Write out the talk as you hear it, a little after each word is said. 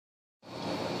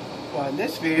So in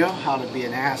this video, how to be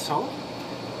an asshole.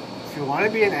 If you want to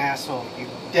be an asshole, you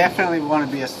definitely want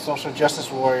to be a social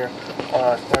justice warrior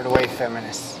or a third wave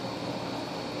feminist.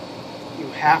 You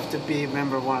have to be a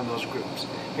member of one of those groups,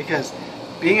 because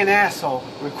being an asshole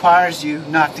requires you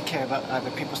not to care about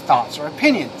other people's thoughts or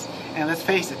opinions. And let's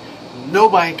face it,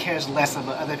 nobody cares less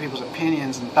about other people's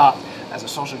opinions and thoughts as a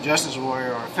social justice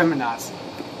warrior or a feminazi.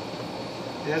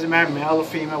 It doesn't matter, male or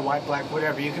female, white, black,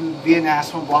 whatever. You can be an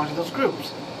asshole and belong to those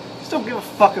groups. Just don't give a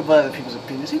fuck about other people's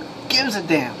opinions. Who gives a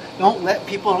damn? Don't let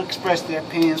people express their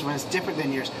opinions when it's different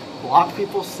than yours. Block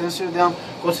people, censor them,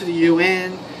 go to the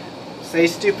UN, say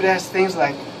stupid ass things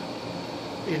like,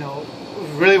 you know,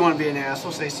 really want to be an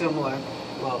asshole, say something like,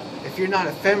 well, if you're not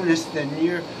a feminist, then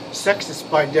you're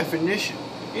sexist by definition.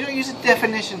 You don't use a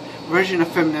definition version of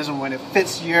feminism when it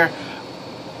fits your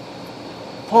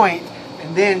point,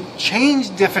 and then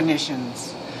change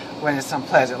definitions when it's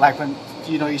unpleasant. Like when,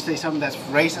 you know, you say something that's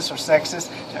racist or sexist.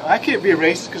 I can't be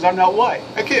racist because I'm not white.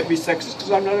 I can't be sexist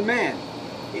because I'm not a man.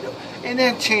 You know, and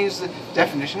then change the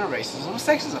definition of racism or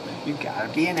sexism. You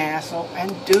gotta be an asshole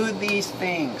and do these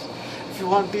things. If you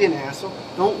want to be an asshole,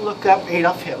 don't look up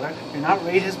Adolf Hitler. Do not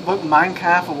read his book Mein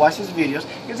Kampf or watch his videos,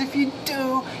 because if you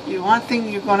do, one thing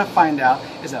you're going to find out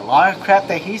is that a lot of crap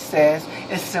that he says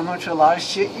is similar to a lot of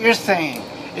shit you're saying.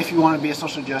 If you want to be a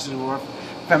social justice or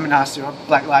feminazi or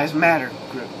Black Lives Matter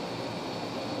group.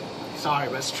 Sorry,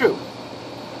 but it's true.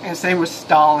 And same with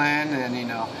Stalin and, you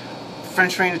know,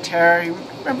 French Reign of Terror.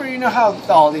 Remember, you know how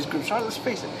all these groups are. Let's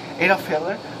face it. Adolf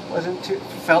Hitler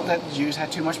felt that Jews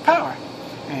had too much power.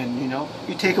 And, you know,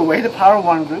 you take away the power of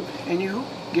one group and you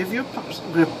give your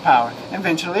group power.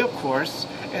 Eventually, of course,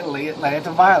 it led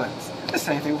to violence. The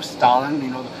same thing with Stalin,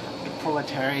 you know, the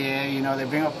proletariat, you know, they're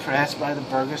being oppressed by the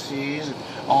burgesses and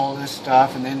all this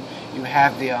stuff. And then you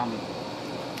have the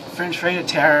French Reign of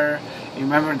Terror. You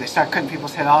remember they start cutting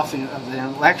people's head off, of the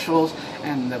intellectuals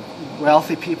and the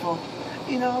wealthy people.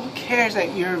 You know, who cares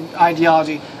that your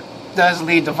ideology does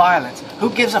lead to violence? Who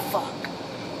gives a fuck?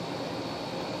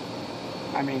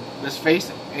 I mean, let's face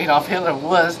it, Adolf Hitler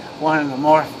was one of the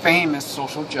more famous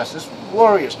social justice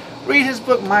warriors. Read his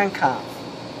book, Mein Kampf.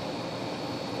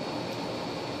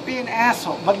 Be an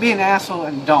asshole, but be an asshole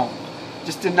and don't.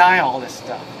 Just deny all this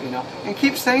stuff, you know. And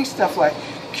keep saying stuff like,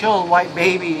 kill white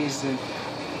babies and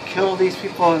kill these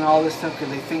people and all this stuff because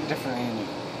they think differently than you.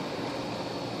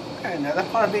 And another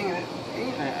part of being an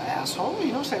asshole,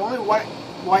 you know, say only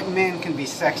white men can be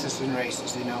sexist and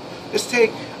racist, you know. Just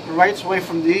take the rights away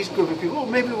from these group of people. Well,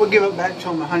 maybe we'll give it back to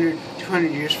them 100,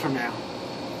 200 years from now.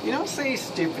 You don't say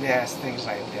stupid ass things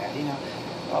like that, you know.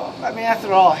 I mean,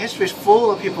 after all, history is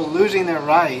full of people losing their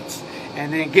rights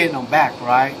and then getting them back,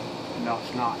 right? No,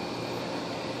 it's not.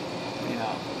 You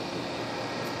know.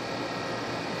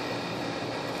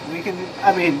 We can,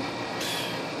 I mean,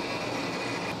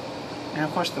 and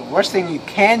of course the worst thing you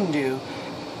can do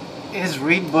is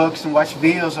read books and watch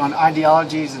videos on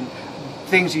ideologies and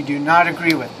things you do not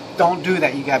agree with. Don't do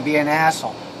that. You gotta be an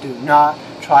asshole. Do not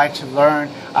try to learn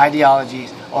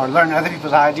ideologies or learn other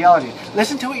people's ideologies.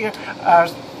 Listen to what your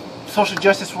social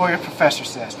justice warrior professor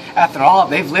says. After all,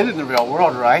 they've lived in the real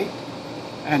world, right?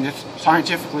 And it's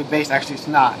scientifically based. Actually, it's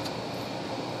not.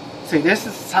 See, this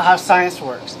is how science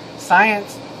works.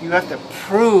 Science, you have to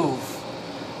prove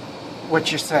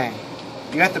what you're saying.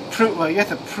 You have to prove, well, you have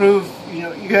to prove, you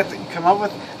know, you have to come up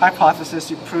with hypothesis,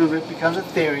 you prove it, becomes a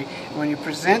theory. And when you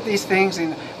present these things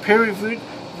in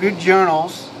peer-reviewed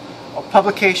journals or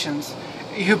publications,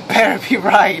 you better be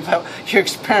right. Your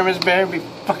experiments better be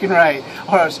fucking right,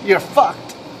 or else you're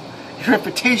fucked. Your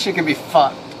reputation can be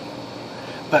fucked.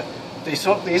 But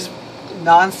these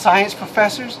non-science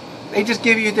professors, they just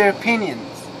give you their opinions.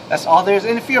 That's all there is.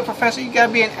 And if you're a professor, you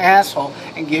gotta be an asshole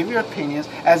and give your opinions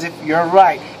as if you're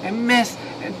right and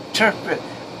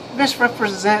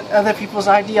misrepresent other people's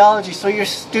ideology so your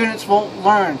students won't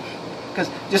learn. Because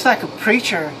just like a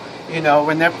preacher, you know,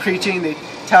 when they're preaching, they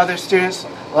tell their students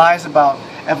lies about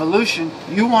evolution.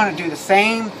 You want to do the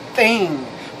same thing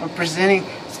when presenting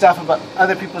stuff about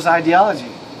other people's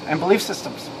ideology and belief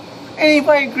systems.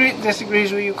 Anybody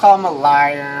disagrees with you, call them a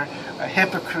liar, a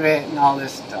hypocrite, and all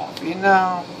this stuff, you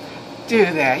know. Do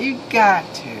that. You got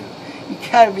to. You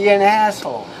gotta be an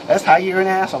asshole. That's how you're an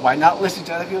asshole, by not listening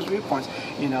to other people's viewpoints.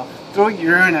 You know, throw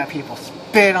urine at people,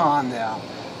 spit on them.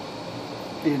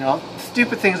 You know,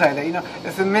 stupid things like that. You know,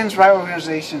 if the men's rights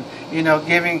organization, you know,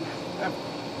 giving a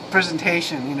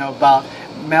presentation, you know, about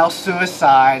male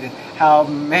suicide and how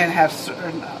men have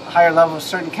certain higher levels of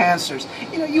certain cancers.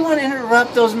 You know, you want to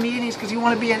interrupt those meetings because you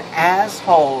want to be an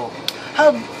asshole.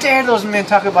 How dare those men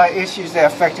talk about issues that are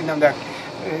affecting them?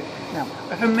 Now,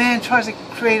 if a man tries to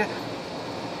create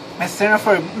a center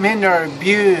for men that are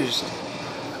abused.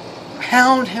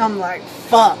 Hound him like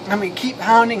fuck. I mean, keep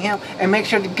hounding him and make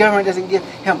sure the government doesn't give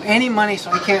him any money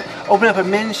so he can't open up a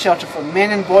men's shelter for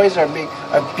men and boys that are being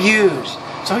abused.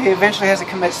 So he eventually has to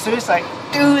commit suicide.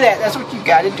 Do that. That's what you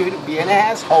got to do to be an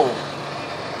asshole.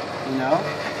 You know?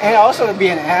 And also to be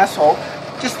an asshole,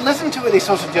 just listen to what these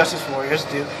social justice warriors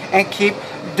do and keep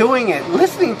doing it.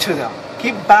 Listening to them.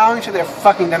 Keep bowing to their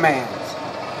fucking demands.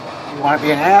 You want to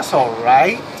be an asshole,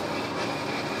 right?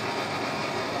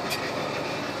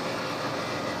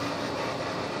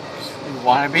 You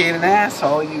want to be an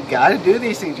asshole, you got to do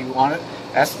these things. You want it.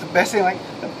 That's the best thing. Like,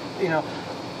 you know,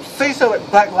 say so like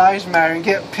Black Lives Matter and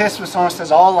get pissed when someone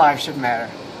says all lives should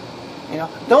matter. You know,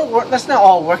 don't work. Let's not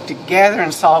all work together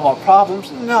and solve our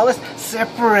problems. No, let's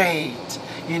separate.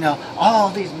 You know, all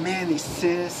these men, these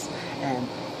cis and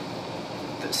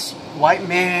this white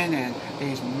men and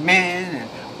these men and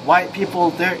white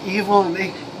people, they're evil and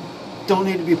they don't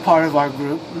need to be part of our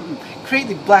group. Create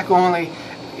the black-only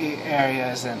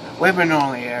areas and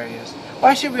women-only areas.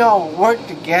 Why should we all work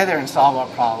together and solve our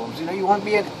problems? You know, you want to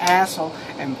be an asshole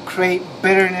and create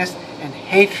bitterness and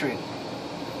hatred.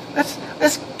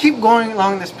 Let's keep going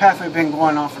along this path we've been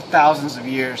going on for thousands of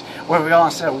years, where we all,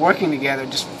 instead of working together,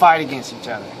 just fight against each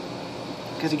other.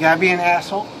 Because you gotta be an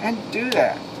asshole and do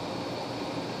that.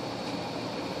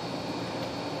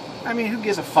 I mean, who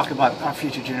gives a fuck about our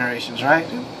future generations, right?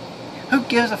 Who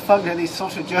gives a fuck that these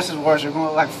social justice wars are going to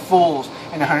look like fools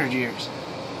in 100 years?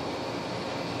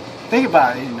 Think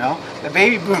about it, you know, the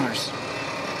baby boomers.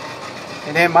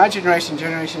 And then my generation,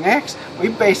 Generation X, we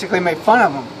basically made fun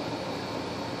of them.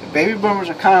 The baby boomers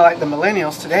are kind of like the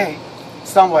millennials today,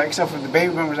 somewhat, except for the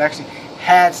baby boomers actually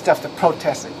had stuff to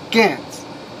protest against.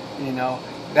 You know,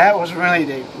 that was really,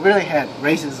 they really had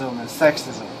racism and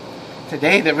sexism.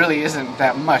 Today, there really isn't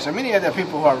that much. I mean, there are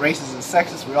people who are racist and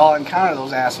sexist. We all encounter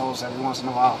those assholes every once in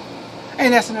a while.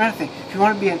 And that's another thing. If you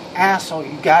want to be an asshole,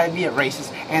 you gotta be a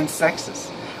racist and sexist.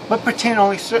 But pretend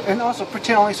only certain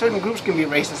groups can be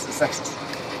racist and sexist.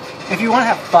 If you want to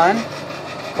have fun,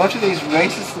 go to these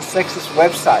racist and sexist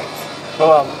websites.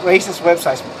 Racist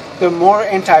websites. There are more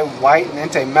anti-white and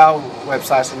anti-male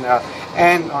websites than there are,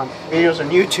 and on videos on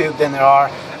YouTube than there are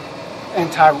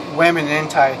anti-women and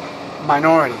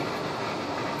anti-minority.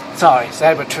 Sorry,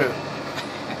 sad but true.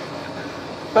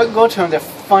 But go to them, they're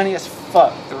funny as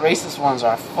fuck. The racist ones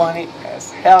are funny as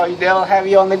hell. They'll have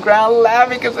you on the ground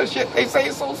laughing because the shit they say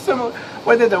is so similar.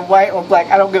 Whether they're white or black,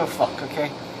 I don't give a fuck, okay?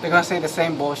 They're gonna say the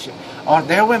same bullshit. Or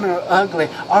their women are ugly,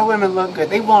 our women look good.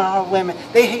 They want our women.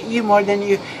 They hate you more than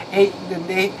you hate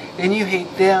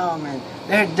them, and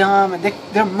they're dumb, and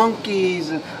they're monkeys,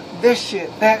 and this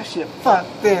shit, that shit, fuck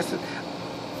this.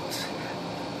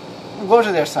 Go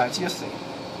to their sites, you'll see.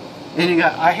 Then you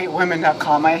got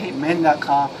IHateWomen.com,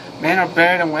 IHateMen.com, men are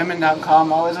better than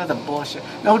women.com, all this other bullshit.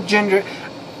 No gender.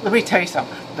 Let me tell you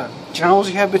something. The genitals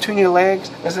you have between your legs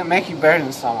doesn't make you better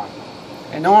than someone.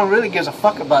 And no one really gives a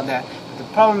fuck about that. But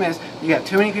the problem is, you got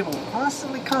too many people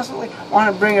constantly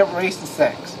want to bring up race and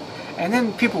sex. And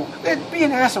then people, they'd be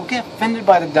an asshole, get offended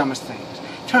by the dumbest things.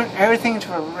 Turn everything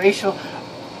into a racial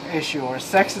issue or a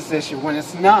sexist issue when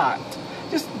it's not.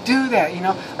 Just do that, you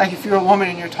know. Like if you're a woman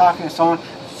and you're talking to someone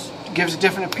gives a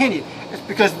different opinion, it's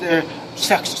because they're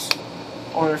sexist.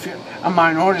 Or if you're a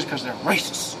minority, it's because they're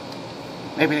racist.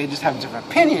 Maybe they just have a different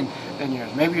opinion than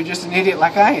yours. Maybe you're just an idiot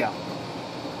like I am.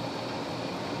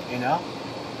 You know?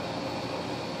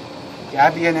 You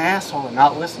gotta be an asshole and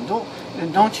not listen.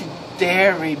 Don't you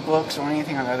dare read books or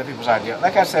anything on other people's ideologies.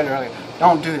 Like I said earlier,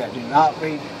 don't do that. Do not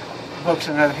read books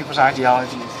on other people's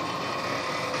ideologies.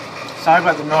 Sorry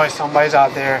about the noise. Somebody's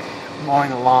out there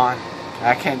mowing the lawn, and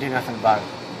I can't do nothing about it.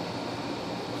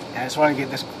 And I just want to get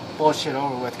this bullshit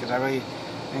over with because I really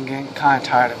am getting kind of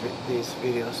tired of these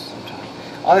videos sometimes.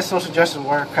 All this social justice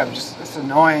warrior crap, it's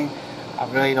annoying. I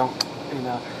really don't, you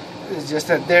know. It's just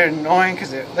that they're annoying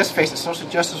because, let's face it, social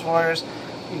justice warriors,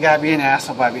 you gotta be an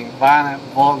asshole by being violent,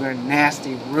 vulgar,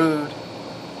 nasty, rude.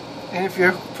 And if you're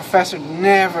a professor,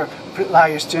 never allow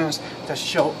your students to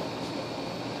show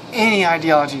any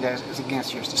ideology that is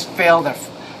against yours. Just fail their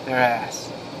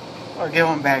ass. Or give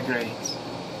them bad grades.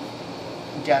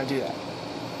 You gotta do that.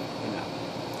 You know.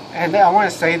 And I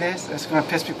want to say this, it's going to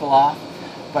piss people off,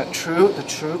 but the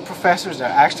true professors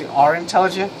that actually are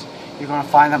intelligent, you're going to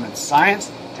find them in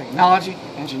science, technology,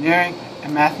 engineering,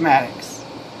 and mathematics.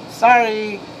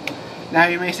 Sorry. Now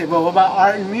you may say, well, what about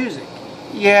art and music?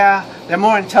 Yeah, they're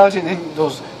more intelligent than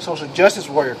those social justice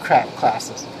warrior crap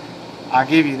classes. I'll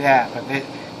give you that, but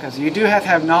because you do have to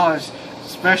have knowledge,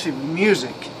 especially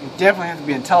music. You definitely have to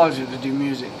be intelligent to do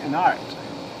music and art.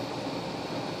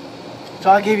 So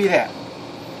I'll give you that.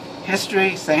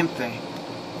 History, same thing.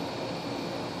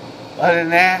 Other than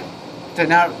that, they're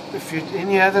not, if you're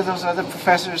any other those other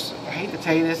professors, I hate to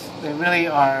tell you this, they really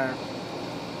are,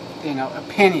 you know,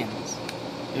 opinions.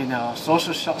 You know,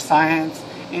 social science,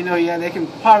 you know, yeah, they can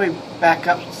probably back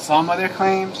up some of their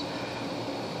claims.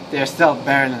 They're still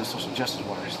better than the social justice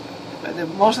warriors. But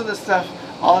most of the stuff,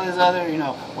 all this other, you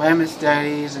know, women's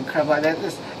studies and crap like that,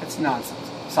 it's nonsense.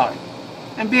 Sorry.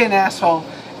 And be an asshole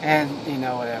and, you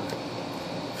know, whatever.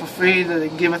 For free to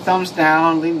give a thumbs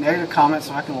down, leave negative comments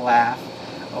so I can laugh,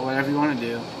 or whatever you want to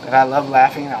do. But I love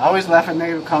laughing. I always laugh at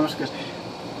negative comments because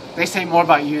they say more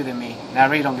about you than me. And I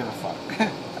really don't give a fuck.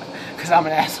 Because I'm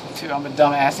an asshole too. I'm a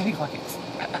dumb ass anyways.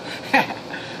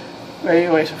 But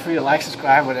anyways, feel free to like,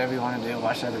 subscribe, whatever you want to do.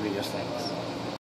 Watch other videos. Thanks.